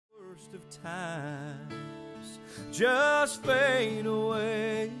worst of times just fade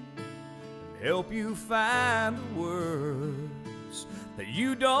away and help you find the words that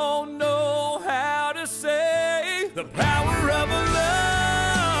you don't know how to say. The power of a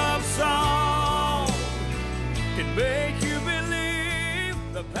love song can make you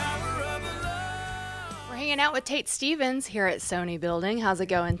believe the power of a love. We're hanging out with Tate Stevens here at Sony Building. How's it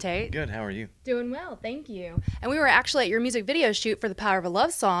going, Tate? Good. How are you? Doing well, thank you. And we were actually at your music video shoot for The Power of a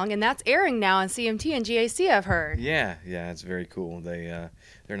Love Song, and that's airing now on CMT and GAC, I've heard. Yeah, it's very cool. They're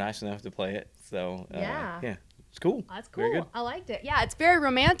nice enough to play it, so yeah, it's cool. That's cool. I liked it. Yeah, it's very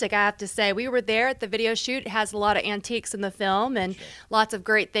romantic, I have to say. We were there at the video shoot. It has a lot of antiques in the film and lots of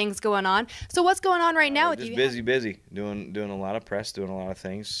great things going on. So what's going on right now with you? Just busy, doing a lot of press, doing a lot of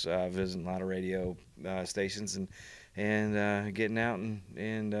things, visiting a lot of radio stations and getting out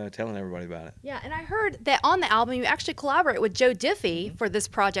and telling everybody about it. Yeah, and I heard that on the album you actually collaborate with Joe Diffie for this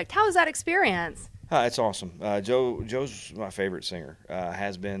project. How was that experience? It's awesome. Joe's my favorite singer.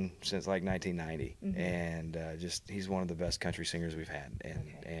 Has been since like 1990, and just he's one of the best country singers we've had.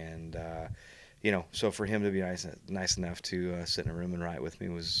 And you know, so for him to be nice enough to sit in a room and write with me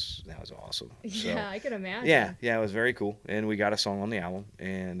was awesome. So, yeah, I can imagine. Yeah, it was very cool. And we got a song on the album,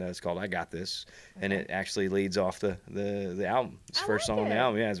 and it's called "I Got This," and it actually leads off the album. It's the first song on the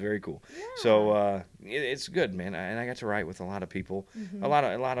album. Yeah, it's very cool. Yeah. So it's good, man. And I got to write with a lot of people, a lot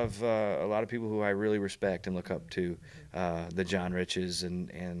of people who I really respect and look up to, the John Riches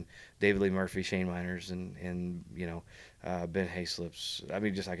and David Lee Murphy, Shane Miners, and you know, Ben Hayslips. I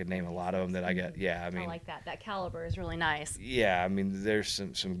mean, just I could name a lot of them that I got. Yeah, I mean, I like that. That caliber is really nice. Yeah, I mean, there's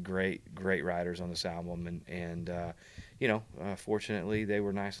some great writers on this album, and you know, fortunately they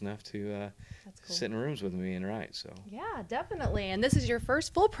were nice enough to sit in rooms with me and write. So yeah, definitely. And this is your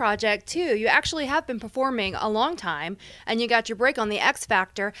first full project too. You actually have been performing a long time, and you got your break on the X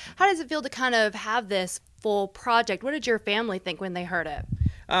Factor. How does it feel to kind of have this full project? What did your family think when they heard it?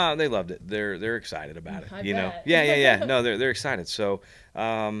 They loved it. They're excited about it. I you know. bet. Yeah. No, they're excited. So,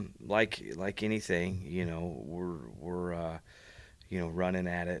 like anything, you know, we're you know, running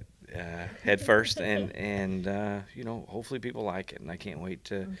at it head first, and you know, hopefully people like it, and I can't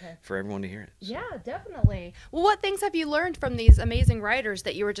wait for everyone to hear it. So. Yeah, definitely. Well, what things have you learned from these amazing writers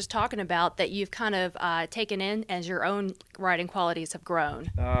that you were just talking about that you've kind of taken in as your own writing qualities have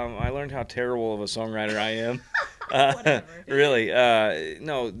grown? I learned how terrible of a songwriter I am. Really,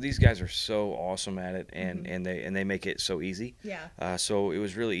 no, these guys are so awesome at it, and they make it so easy. Yeah. So it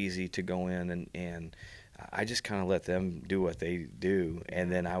was really easy to go in and I just kind of let them do what they do,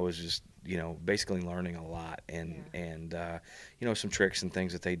 and then I was just, you know, basically learning a lot, and you know, some tricks and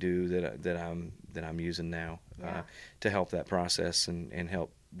things that they do that I'm using now to help that process and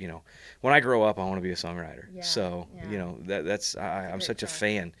help. You know, when I grow up, I want to be a songwriter. Yeah, so you know, I'm such a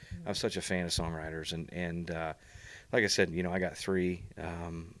fan. I'm such a fan of songwriters, and like I said, you know, I got three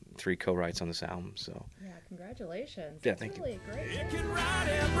co-writes on this album. So yeah, congratulations. Yeah, thank you. Great. It can right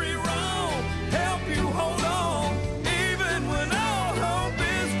every wrong, help you hold on, even when all hope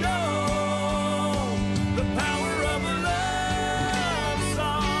is gone. The power of a love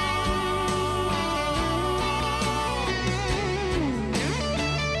song.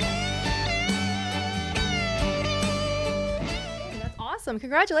 That's awesome.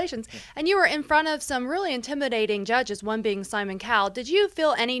 Congratulations. And you were in front of some really intimidating judges, one being Simon Cowell. Did you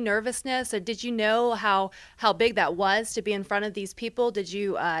feel any nervousness, or did you know how big that was to be in front of these people? Did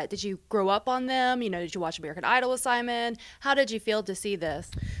you grow up on them? You know, did you watch American Idol with Simon? How did you feel to see this?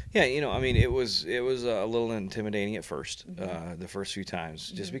 Yeah, you know, I mean, it was a little intimidating at first, the first few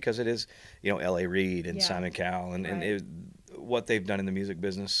times, just because it is, you know, L.A. Reid and Simon Cowell, and what they've done in the music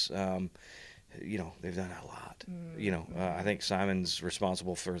business. You know, they've done a lot. You know, I think Simon's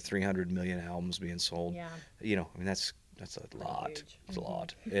responsible for 300 million albums being sold. Yeah. You know, I mean, that's a lot. It's a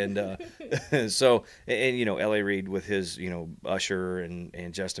lot. And so, and you know, L.A. Reid with his, you know, Usher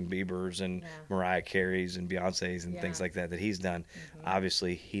and Justin Bieber's and Mariah Carey's and Beyonce's and things like that he's done.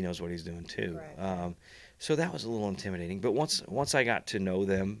 Obviously, he knows what he's doing too. Right. So that was a little intimidating, but once I got to know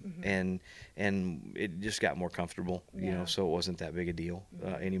them and it just got more comfortable, you know, so it wasn't that big a deal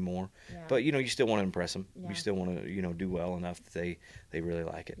anymore. Yeah. But you know, you still want to impress them. Yeah. You still want to, you know, do well enough that they really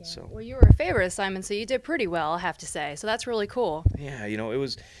like it. Yeah. So well, you were a favorite of Simon, so you did pretty well, I have to say. So that's really cool. Yeah, you know, it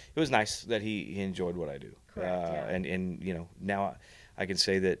was nice that he enjoyed what I do. Correct, and you know, now I can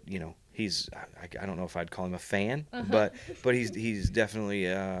say that, you know, he's I don't know if I'd call him a fan, but he's definitely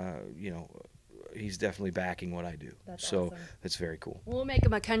you know, he's definitely backing what I do. That's so awesome. It's very cool. We'll make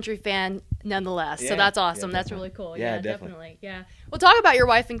him a country fan nonetheless. Yeah, so that's awesome. yeah, That's really cool. Yeah, Yeah, definitely. Yeah. Well, talk about your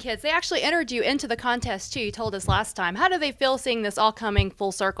wife and kids. They actually entered you into the contest too. You told us last time. How do they feel seeing this all coming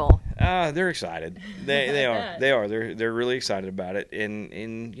full circle? They're excited. They are. They are. They're really excited about it,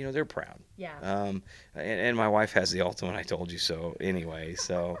 and you know, they're proud. Yeah. And my wife has the ultimate "I told you so" anyway.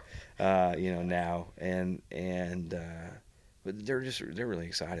 So, you know, now but they're really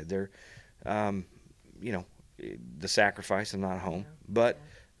excited. They're, you know, the sacrifice. I'm not home, but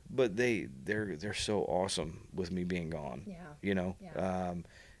they're so awesome with me being gone. Yeah. You know, Yeah.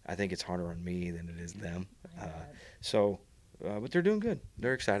 I think it's harder on me than it is them. I bet. But they're doing good.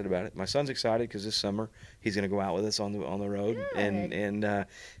 They're excited about it. My son's excited because this summer he's going to go out with us on the road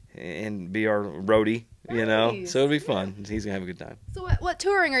and be our roadie. Nice. You know, so it'll be fun. He's gonna have a good time. So what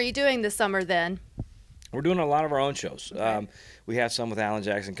touring are you doing this summer then? We're doing a lot of our own shows. Okay. We have some with Alan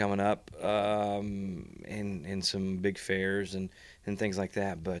Jackson coming up, and some big fairs and things like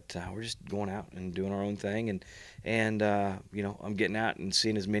that. But we're just going out and doing our own thing, and you know, I'm getting out and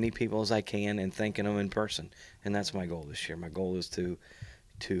seeing as many people as I can and thanking them in person. And that's my goal this year. My goal is to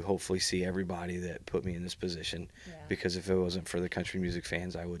hopefully see everybody that put me in this position, because if it wasn't for the country music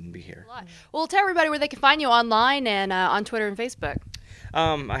fans, I wouldn't be here. Well, tell everybody where they can find you online and on Twitter and Facebook.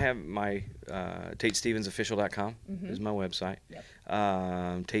 I have my TateStevensOfficial.com is my website.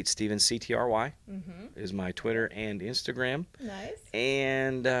 Yep. Tate Stevens CTRY is my Twitter and Instagram. Nice.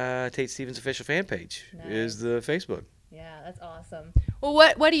 And Tate Stevens Official fan page is the Facebook. Yeah, that's awesome. Well,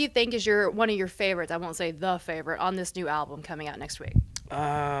 what do you think is one of your favorites? I won't say the favorite on this new album coming out next week.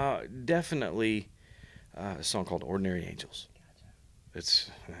 Definitely a song called "Ordinary Angels." Gotcha.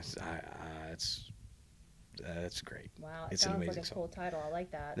 That's great. Wow, it's an amazing like a song. cool title. I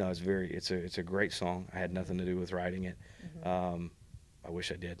like that. No, it's a great song. I had nothing to do with writing it. I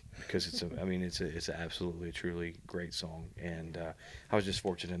wish I did, because it's absolutely truly great song, and I was just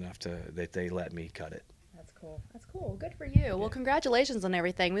fortunate enough that they let me cut it. That's cool. That's cool. Good for you. Well, congratulations on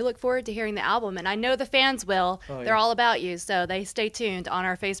everything. We look forward to hearing the album, and I know the fans will. Oh, yeah. They're all about you, so they stay tuned on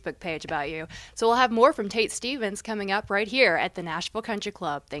our Facebook page about you. So we'll have more from Tate Stevens coming up right here at the Nashville Country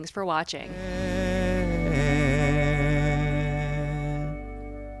Club. Thanks for watching.